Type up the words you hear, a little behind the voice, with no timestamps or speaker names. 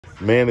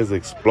man is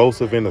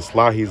explosive in the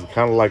slot. He's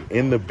kind of like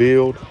in the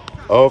build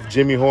of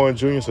Jimmy Horn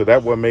Jr. So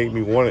that's what made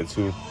me wanted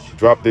to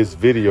drop this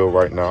video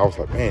right now. I was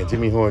like, man,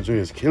 Jimmy Horn Jr.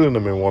 is killing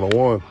him in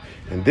one-on-one,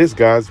 and this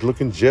guy's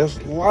looking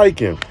just like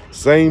him.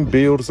 Same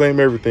build, same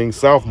everything.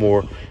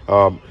 Sophomore.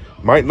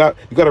 Might not,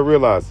 you got to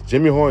realize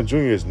Jimmy Horn Jr.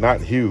 is not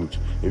huge.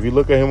 If you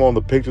look at him on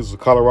the pictures of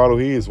Colorado,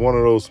 he is one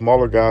of those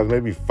smaller guys,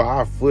 maybe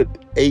 5'8",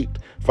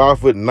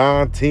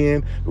 5'9",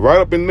 10, right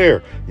up in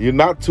there. You're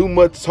not too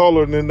much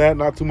taller than that,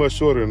 not too much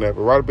shorter than that,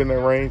 but right up in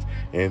that range.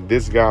 And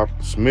this guy,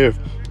 Smith,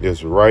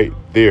 is right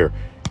there.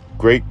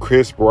 Great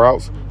crisp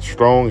routes,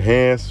 strong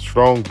hands,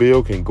 strong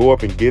build, can go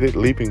up and get it.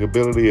 Leaping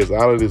ability is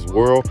out of this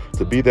world.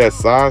 To be that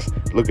size,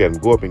 look at him,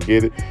 go up and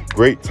get it.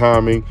 Great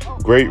timing,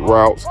 great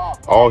routes.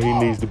 All he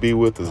needs to be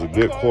with is a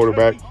good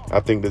quarterback. I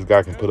think this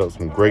guy can put up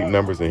some great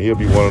numbers, and he'll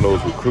be one of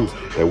those recruits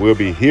that we'll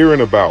be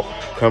hearing about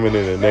coming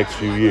in the next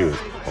few years.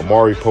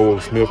 Omari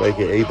Powo Smith,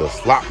 a.k.a. the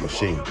Slot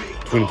Machine,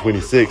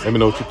 2026. Let me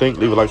know what you think.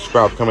 Leave a like,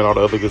 subscribe, comment, all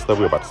the other good stuff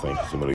we're about to say.